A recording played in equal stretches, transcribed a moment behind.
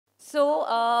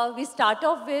So we start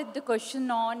off with the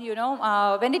question on,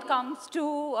 when it comes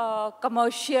to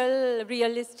commercial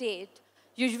real estate,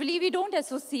 usually we don't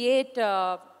associate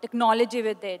technology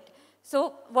with it.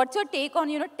 So what's your take on,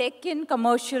 tech in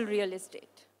commercial real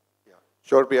estate? Yeah,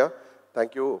 sure, Priya.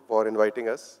 Thank you for inviting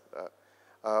us.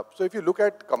 So if you look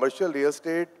at commercial real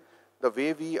estate, the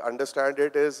way we understand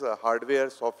it is hardware,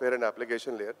 software, and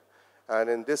application layer. And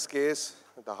in this case,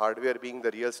 the hardware being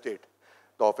the real estate,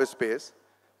 the office space,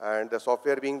 and the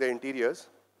software being the interiors,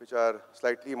 which are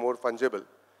slightly more fungible.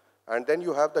 And then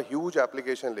you have the huge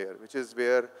application layer, which is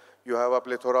where you have a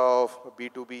plethora of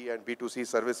B2B and B2C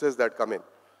services that come in.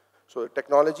 So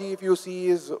technology, if you see,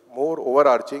 is more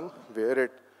overarching, where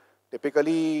it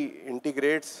typically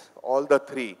integrates all the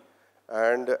three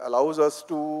and allows us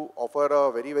to offer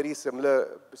a very, very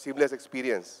seamless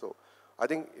experience. So I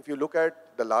think if you look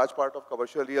at the large part of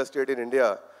commercial real estate in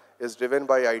India is driven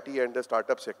by IT and the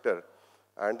startup sector.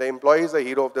 And the employee is the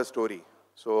hero of the story.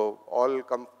 So all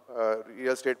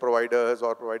real estate providers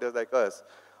or providers like us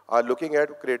are looking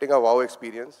at creating a wow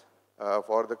experience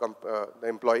for the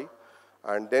employee.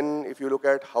 And then if you look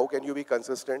at how can you be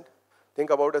consistent, think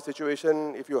about a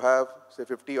situation if you have, say,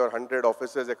 50 or 100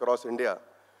 offices across India.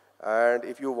 And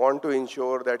if you want to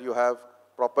ensure that you have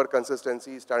proper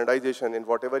consistency, standardization in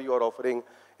whatever you are offering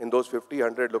in those 50,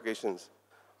 100 locations,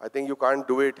 I think you can't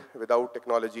do it without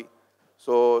technology.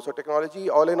 So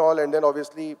technology, all in all, and then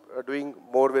obviously doing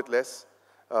more with less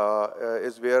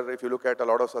is where, if you look at a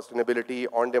lot of sustainability,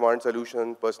 on-demand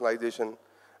solution, personalization,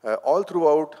 all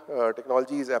throughout,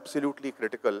 technology is absolutely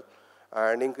critical.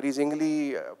 And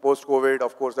increasingly, post-COVID,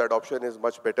 of course, the adoption is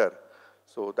much better.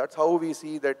 So that's how we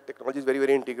see that technology is very,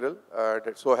 very integral.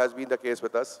 So has been the case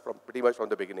with us from pretty much from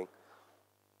the beginning.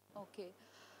 Okay.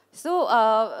 So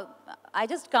I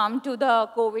just come to the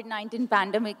COVID-19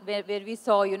 pandemic where we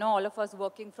saw, all of us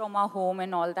working from our home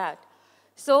and all that.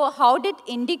 So how did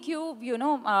IndiQube,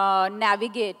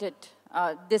 navigate it,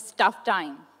 this tough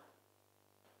time?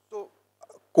 So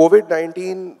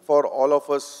COVID-19 for all of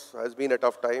us has been a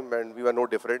tough time, and we were no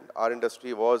different. Our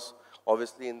industry was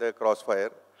obviously in the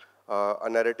crossfire. A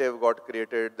narrative got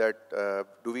created that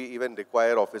do we even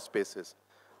require office spaces?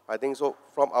 I think so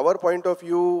from our point of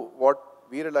view, what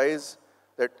we realized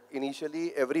that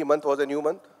initially every month was a new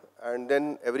month, and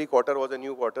then every quarter was a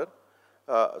new quarter.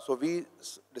 So we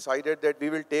decided that we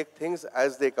will take things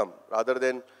as they come, rather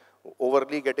than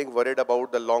overly getting worried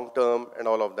about the long term and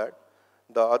all of that.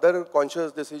 The other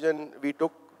conscious decision we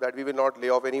took that we will not lay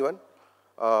off anyone,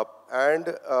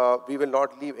 and we will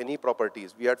not leave any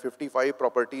properties. We had 55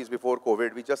 properties before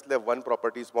COVID. We just left one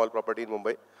property, small property in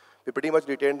Mumbai. We pretty much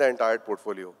retained the entire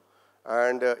portfolio.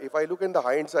 And if I look in the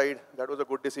hindsight, that was a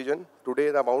good decision. Today,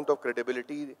 the amount of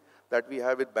credibility that we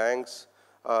have with banks,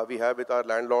 we have with our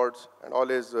landlords, and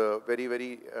all is very,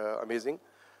 very amazing.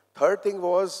 Third thing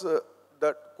was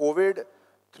that COVID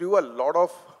threw a lot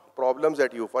of problems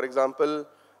at you. For example,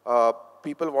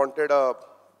 people wanted a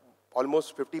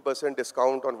almost 50%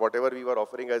 discount on whatever we were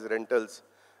offering as rentals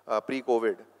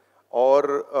pre-COVID.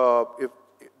 Or if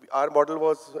our model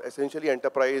was essentially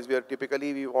enterprise, where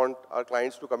typically we want our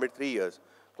clients to commit 3 years.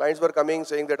 Clients were coming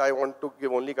saying that I want to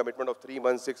give only commitment of 3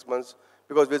 months, 6 months,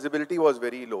 because visibility was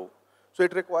very low. So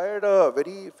it required a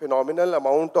very phenomenal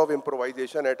amount of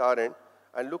improvisation at our end,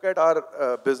 and look at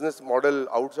our business model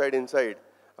outside, inside,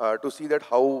 to see that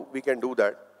how we can do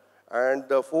that. And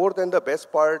the fourth and the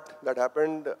best part that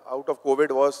happened out of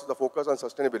COVID was the focus on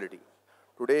sustainability.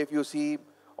 Today, if you see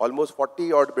almost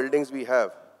 40 odd buildings we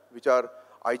have, which are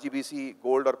IGBC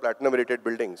gold or platinum rated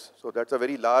buildings. So that's a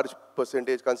very large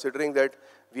percentage, considering that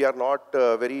we are not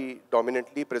very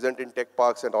dominantly present in tech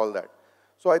parks and all that.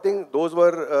 So I think those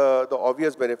were the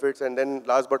obvious benefits. And then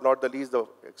last but not the least, the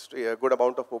good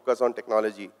amount of focus on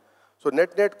technology. So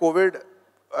net COVID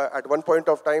at one point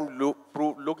of time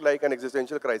looked like an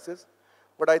existential crisis.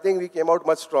 But I think we came out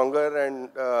much stronger, and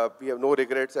we have no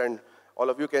regrets. And all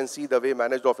of you can see the way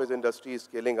managed office industry is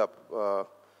scaling up.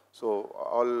 So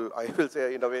all I will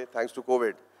say, in a way, thanks to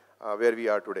COVID, where we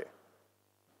are today.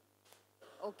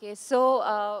 Okay,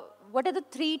 so what are the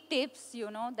 3 tips,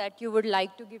 that you would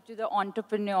like to give to the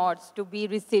entrepreneurs to be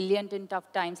resilient in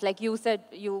tough times? Like you said,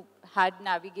 you had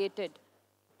navigated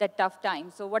that tough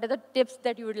time. So what are the tips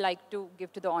that you would like to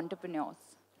give to the entrepreneurs?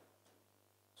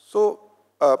 So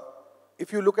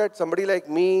if you look at somebody like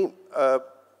me,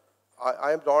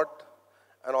 I am not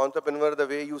an entrepreneur the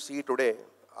way you see today.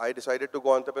 I decided to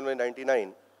go entrepreneur in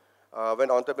 99 when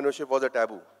entrepreneurship was a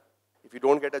taboo. If you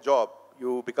don't get a job,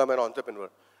 you become an entrepreneur.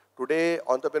 Today,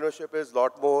 entrepreneurship is a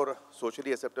lot more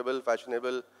socially acceptable,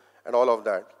 fashionable, and all of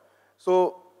that.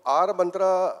 So our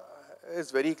mantra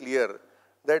is very clear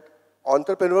that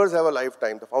entrepreneurs have a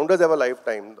lifetime, the founders have a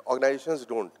lifetime, the organizations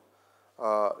don't.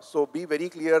 So be very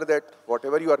clear that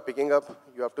whatever you are picking up,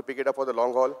 you have to pick it up for the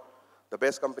long haul. The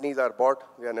best companies are bought,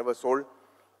 they are never sold,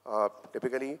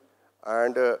 typically.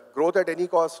 And growth at any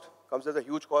cost comes as a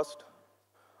huge cost.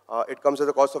 It comes at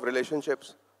the cost of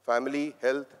relationships, family,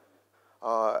 health,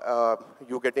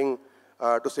 you getting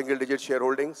to single-digit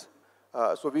shareholdings.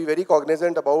 So be very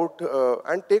cognizant about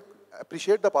and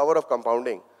appreciate the power of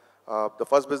compounding. The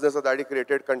first business that I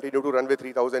created continued to run with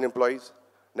 3,000 employees,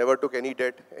 never took any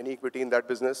debt, any equity in that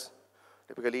business.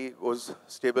 Typically was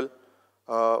stable.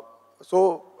 The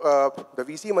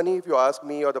VC money, if you ask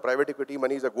me, or the private equity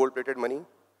money is a gold-plated money.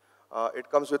 It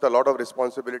comes with a lot of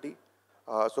responsibility.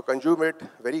 So consume it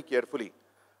very carefully.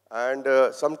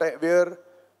 And sometimes where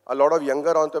a lot of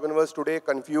younger entrepreneurs today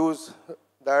confuse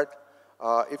that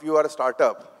if you are a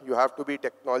startup, you have to be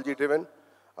technology-driven,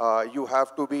 you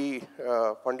have to be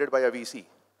funded by a VC.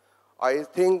 I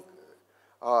think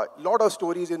a lot of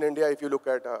stories in India, if you look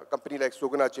at a company like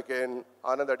Sugna Chicken,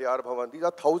 Anand Adyar Bhavan, these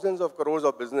are thousands of crores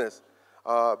of business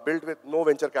built with no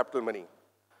venture capital money.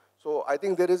 So I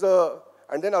think there is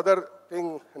and then other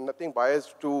thing, nothing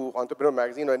biased to Entrepreneur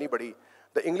Magazine or anybody,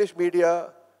 the English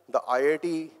media, the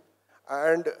IIT,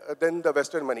 and then the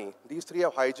Western money. These three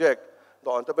have hijacked the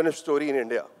entrepreneurship story in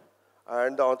India.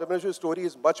 And the entrepreneurship story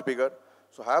is much bigger.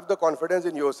 So have the confidence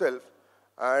in yourself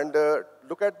and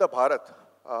look at the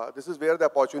Bharat. This is where the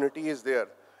opportunity is there.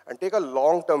 And take a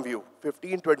long-term view,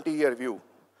 15, 20-year view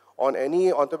on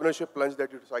any entrepreneurship plunge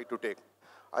that you decide to take.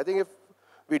 I think if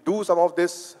we do some of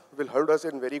this, will hold us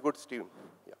in very good steam.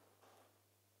 Yeah.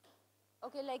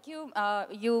 Okay, like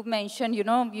you mentioned,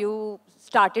 you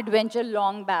started venture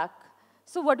long back.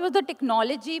 So what was the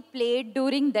technology played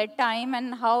during that time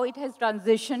and how it has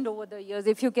transitioned over the years,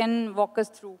 if you can walk us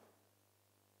through?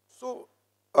 So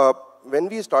when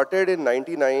we started in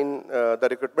 '99, the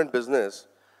recruitment business,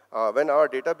 when our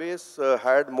database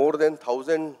had more than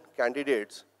 1,000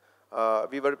 candidates,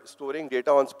 we were storing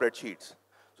data on spreadsheets.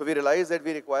 So we realized that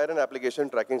we require an application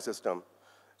tracking system.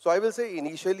 So I will say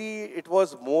initially it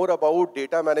was more about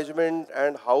data management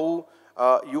and how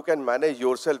you can manage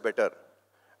yourself better.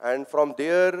 And from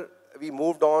there, we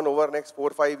moved on over the next 4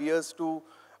 or 5 years to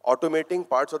automating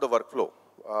parts of the workflow,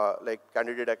 like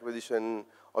candidate acquisition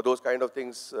or those kind of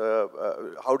things.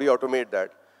 How do you automate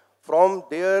that? From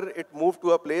there, it moved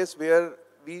to a place where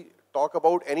we talk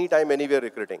about anytime, anywhere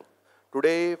recruiting.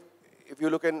 Today, if you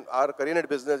look in our CareerNet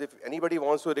business, if anybody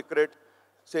wants to recruit,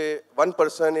 say, one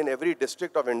person in every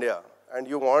district of India, and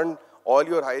you want all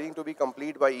your hiring to be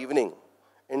complete by evening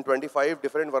in 25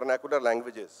 different vernacular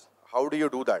languages, how do you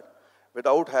do that?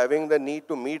 Without having the need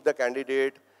to meet the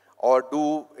candidate or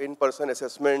do in-person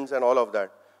assessments and all of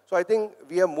that. So I think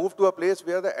we have moved to a place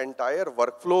where the entire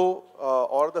workflow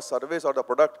or the service or the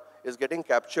product is getting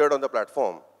captured on the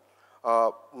platform.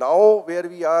 Now where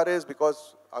we are is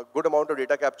because a good amount of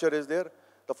data capture is there,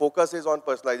 the focus is on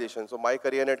personalization. So my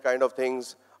CareerNet kind of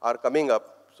things are coming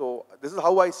up. So this is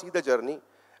how I see the journey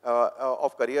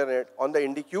of CareerNet. On the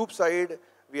IndiQube side,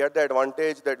 we had the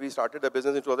advantage that we started the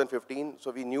business in 2015.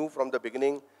 So we knew from the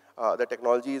beginning the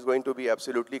technology is going to be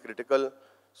absolutely critical.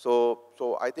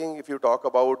 So I think if you talk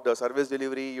about the service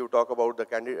delivery, you talk about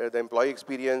the employee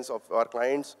experience of our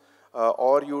clients,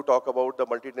 or you talk about the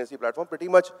multi-tenancy platform, pretty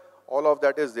much all of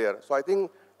that is there. So I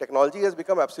think technology has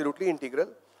become absolutely integral.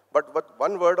 But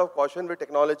one word of caution with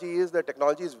technology is that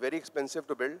technology is very expensive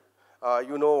to build.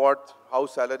 You know how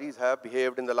salaries have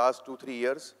behaved in the last 2-3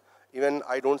 years. Even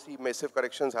I don't see massive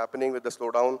corrections happening with the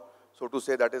slowdown, so to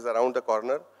say, that is around the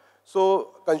corner.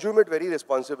 So consume it very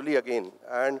responsibly again,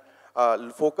 and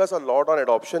focus a lot on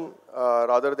adoption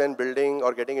rather than building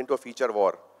or getting into a feature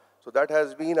war. So that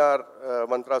has been our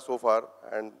mantra so far,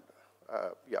 and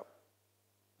yeah.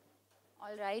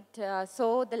 All right.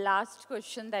 So the last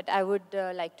question that I would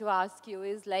like to ask you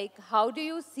is like, how do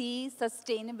you see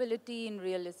sustainability in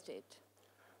real estate?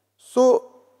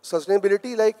 So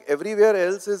sustainability, like everywhere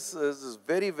else, is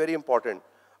very, very important.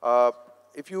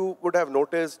 If you would have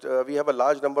noticed, we have a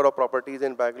large number of properties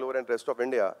in Bangalore and rest of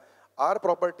India. Our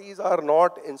properties are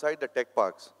not inside the tech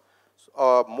parks.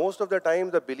 Most of the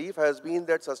time, the belief has been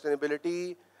that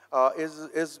sustainability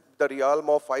is the realm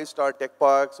of 5-star tech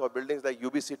parks or buildings like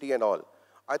UB City and all.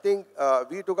 I think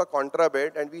we took a contra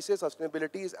bet and we say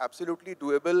sustainability is absolutely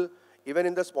doable even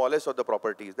in the smallest of the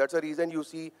properties. That's the reason you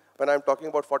see when I'm talking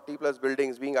about 40+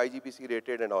 buildings being IGBC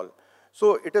rated and all.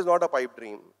 So it is not a pipe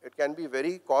dream. It can be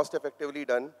very cost effectively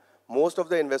done. Most of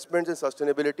the investments in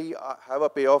sustainability have a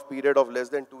payoff period of less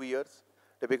than 2 years,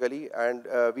 typically. And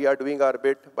we are doing our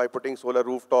bit by putting solar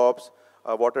rooftops,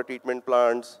 water treatment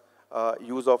plants,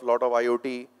 use of a lot of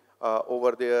IoT,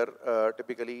 over there,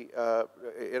 typically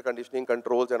air conditioning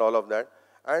controls and all of that.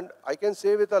 And I can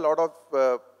say with a lot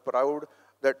of proud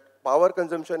that power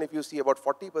consumption, if you see, about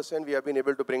 40% we have been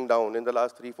able to bring down in the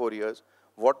last 3-4 years.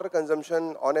 Water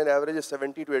consumption on an average is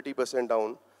 70 to 80%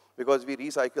 down because we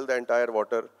recycle the entire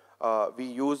water. We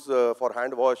use for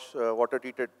hand wash water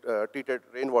treated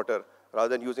rainwater rather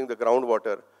than using the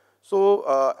groundwater.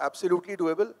 So absolutely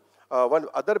doable. One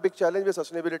other big challenge with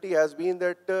sustainability has been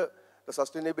that the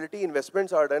sustainability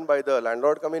investments are done by the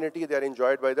landlord community. They are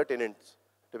enjoyed by the tenants,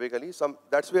 typically.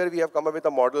 That's where we have come up with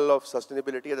a model of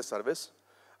sustainability as a service,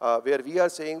 where we are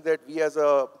saying that we as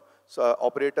a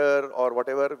operator or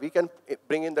whatever, we can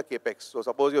bring in the capex. So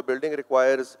suppose your building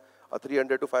requires a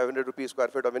 300 to 500 rupees square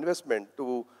feet of investment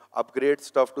to upgrade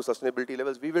stuff to sustainability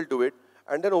levels, we will do it.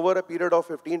 And then over a period of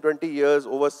 15, 20 years,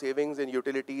 over savings in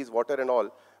utilities, water and all,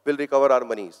 we'll recover our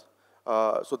monies.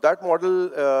 So that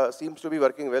model seems to be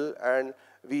working well, and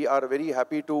we are very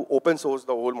happy to open source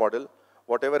the whole model.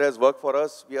 Whatever has worked for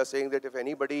us, we are saying that if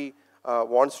anybody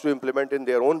wants to implement in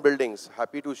their own buildings,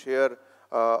 happy to share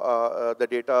the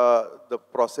data, the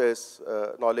process,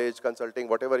 knowledge, consulting,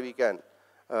 whatever we can.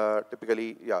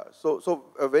 Typically, yeah. So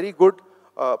a very good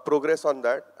progress on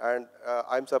that, and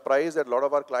I'm surprised that a lot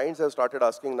of our clients have started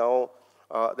asking now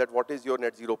that what is your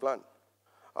net zero plan?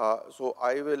 So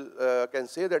I can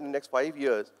say that in the next 5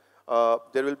 years,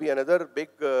 there will be another big,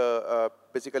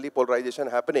 basically polarization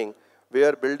happening,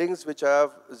 where buildings which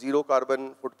have zero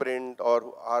carbon footprint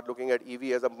or are looking at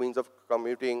EV as a means of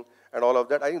commuting and all of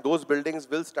that, I think those buildings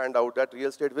will stand out, that real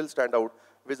estate will stand out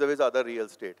vis-a-vis other real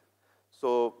estate.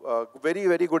 So very,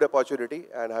 very good opportunity,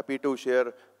 and happy to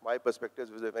share my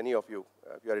perspectives with any of you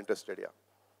if you are interested, yeah.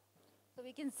 So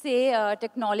we can say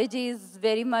technology is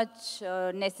very much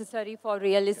necessary for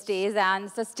real estate, and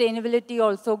sustainability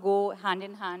also go hand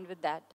in hand with that.